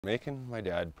Making my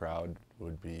dad proud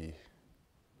would be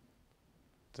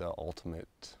the ultimate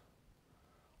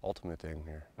thing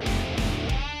here.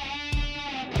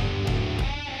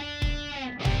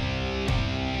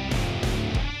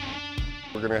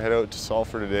 We're gonna head out to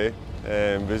Sulphur today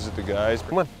and visit the guys.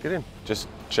 Come on, get in. Just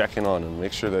check in on them,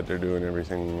 make sure that they're doing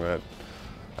everything that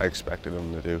I expected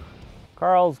them to do.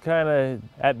 Karl's kind of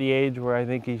at the age where I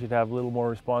think he should have a little more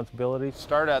responsibility.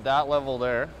 Start at that level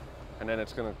there, and then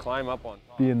it's gonna climb up on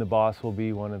top. Being the boss will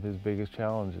be one of his biggest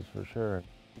challenges for sure.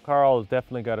 Karl has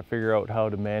definitely got to figure out how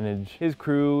to manage his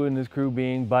crew and his crew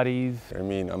being buddies. I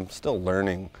mean, I'm still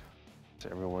learning.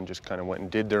 Everyone just kind of went and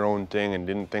did their own thing and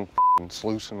didn't think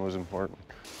sluicing was important.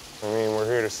 I mean, we're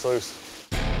here to sluice.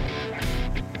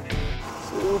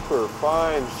 Super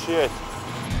fine shit.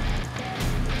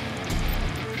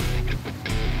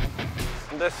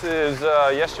 This is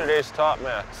yesterday's top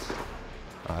mats.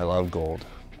 I love gold.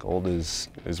 Gold is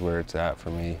where it's at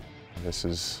for me. This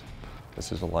is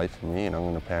a life for me, and I'm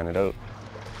gonna pan it out.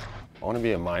 I wanna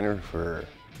be a miner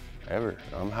forever.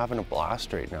 I'm having a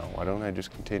blast right now. Why don't I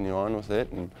just continue on with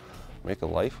it and make a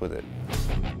life with it?